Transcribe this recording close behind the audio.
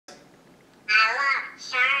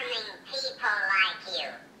charming people like you.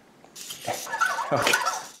 Okay.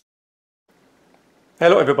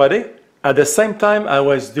 Hello everybody. At the same time I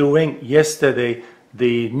was doing yesterday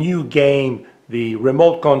the new game, the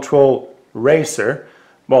remote control racer,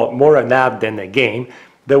 well, more an app than a game.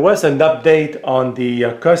 There was an update on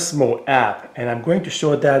the Cozmo app, and I'm going to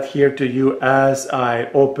show that here to you as I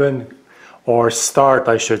open or start,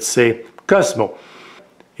 I should say, Cozmo.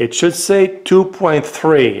 It should say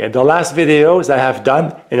 2.3. In the last videos I have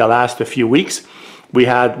done in the last few weeks, we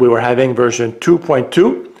were having version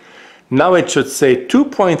 2.2. Now it should say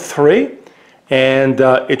 2.3, and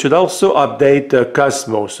it should also update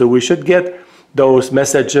Cozmo. So we should get those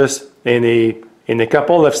messages in a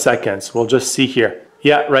couple of seconds. We'll just see here.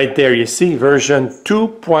 Yeah, right there you see version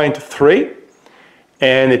 2.3,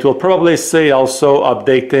 and it will probably say also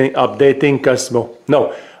updating Cozmo.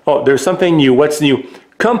 No, oh, there's something new. What's new?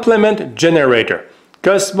 Complement generator.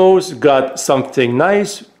 Cozmo's got something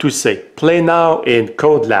nice to say. Play now in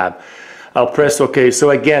Code Lab. I'll press OK. So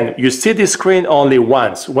again, you see the screen only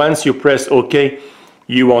once. Once you press OK,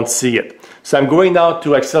 you won't see it. So I'm going now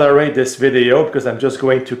to accelerate this video because I'm just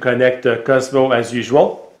going to connect Cozmo as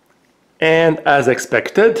usual. And as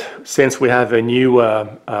expected, since we have a new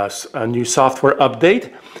software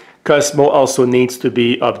update, Cozmo also needs to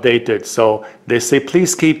be updated. So they say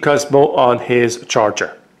please keep Cozmo on his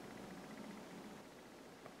charger.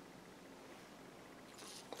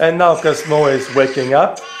 And now Cozmo is waking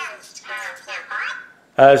up,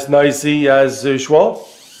 as noisy as usual.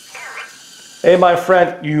 Hey my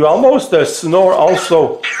friend, you almost snore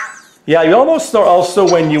also. Yeah, you almost snore also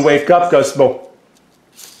when you wake up, Cozmo.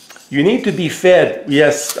 You need to be fed.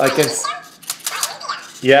 Yes, I can.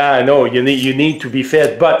 Yeah, I know you need to be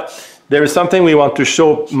fed. But there is something we want to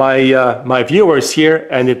show my viewers here,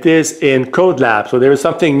 and it is in Code Lab. So there is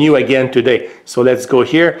something new again today. So let's go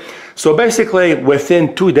here. So basically,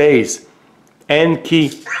 within 2 days,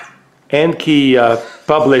 Anki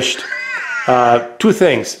published two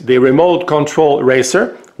things: the remote control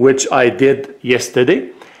racer, which I did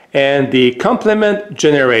yesterday, and the complement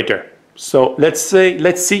generator. So let's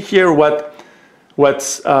see here what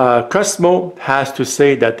Cozmo has to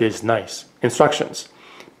say that is nice. Instructions.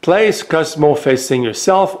 Place Cozmo facing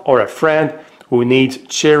yourself or a friend who needs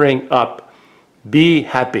cheering up. Be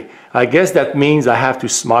happy. I guess that means I have to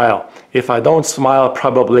smile. If I don't smile,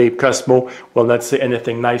 probably Cozmo will not say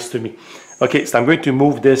anything nice to me. Okay, so I'm going to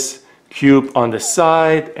move this cube on the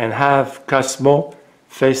side and have Cozmo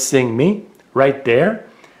facing me right there.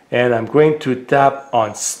 And I'm going to tap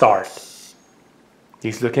on start.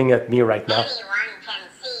 He's looking at me right now. Anyone can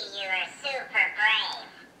see you are super brave.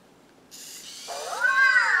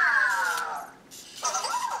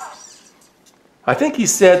 I think he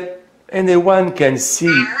said anyone can see. I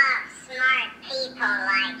love smart people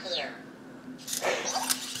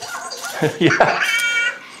like you. Yeah.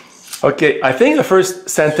 Okay, I think the first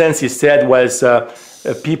sentence he said was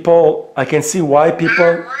people, I can see why people.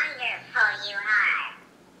 How wonderful you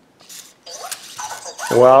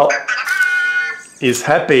are. Well, he's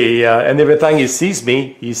happy, and every time he sees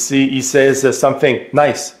me, he says something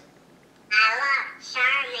nice. I love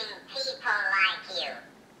charming people like you.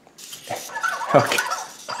 Okay.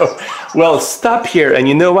 Well, stop here, and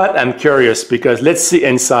you know what? I'm curious because let's see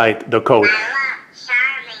inside the code. I love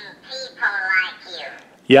charming people like you.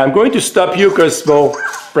 Yeah, I'm going to stop you, Cozmo,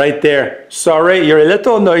 right there. Sorry, you're a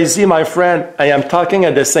little noisy, my friend. I am talking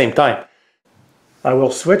at the same time. I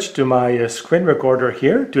will switch to my screen recorder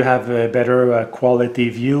here to have a better quality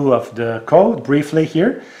view of the code briefly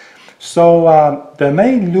here. So the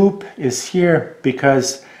main loop is here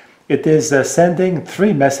because it is sending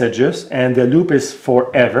 3 messages, and the loop is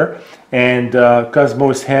forever, and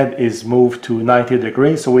Cozmo's head is moved to 90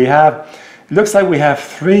 degrees. So it looks like we have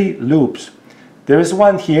 3 loops. There is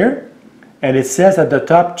one here, and it says at the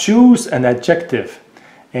top, choose an adjective.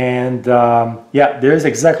 And yeah, there's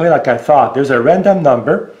exactly like I thought. There's a random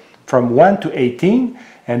number from 1 to 18,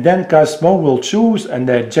 and then Cozmo will choose an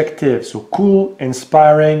adjective. So cool,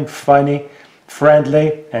 inspiring, funny,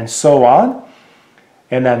 friendly, and so on.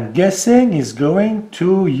 And I'm guessing he's going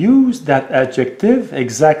to use that adjective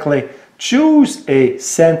exactly. Choose a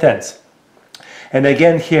sentence. And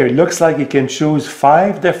again here, it looks like he can choose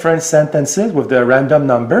 5 different sentences with the random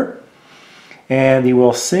number. And he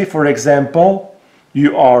will say, for example,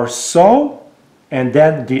 you are so, and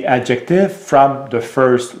then the adjective from the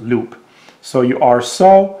first loop. So you are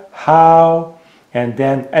so, how, and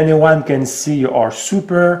then anyone can see you are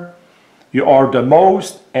super, you are the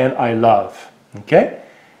most, and I love. Okay?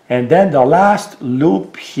 And then the last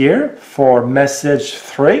loop here for message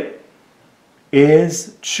 3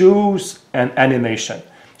 is choose an animation.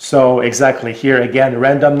 So exactly here again,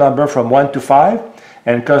 random number from 1 to 5,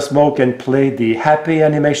 and Cozmo can play the happy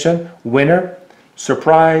animation, winner,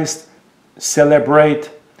 surprised, celebrate,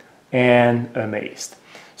 and amazed.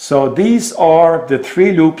 So these are the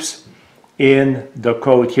 3 loops in the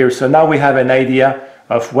code here. So now we have an idea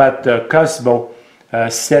of what Cozmo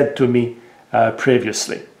said to me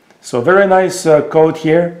previously. So very nice code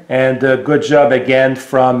here, and good job again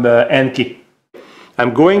from Anki.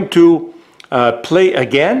 I'm going to play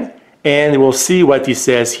again, and we'll see what he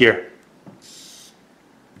says here.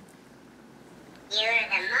 You're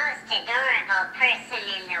the most adorable person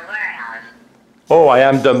in the world. Oh, I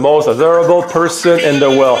am the most adorable person in the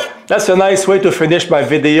world. That's a nice way to finish my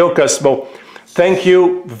video, Cozmo. Thank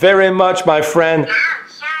you very much, my friend. How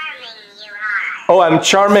charming you are. Oh, I'm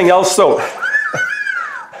charming also.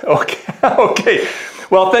 Okay, okay.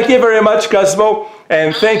 Well, thank you very much, Cozmo,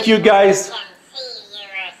 and thank you guys. I can see you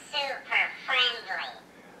are super friendly.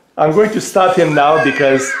 I'm going to stop him now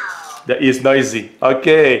because that is noisy.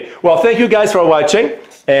 Okay. Well, thank you guys for watching,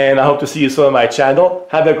 and I hope to see you soon on my channel.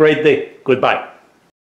 Have a great day. Goodbye.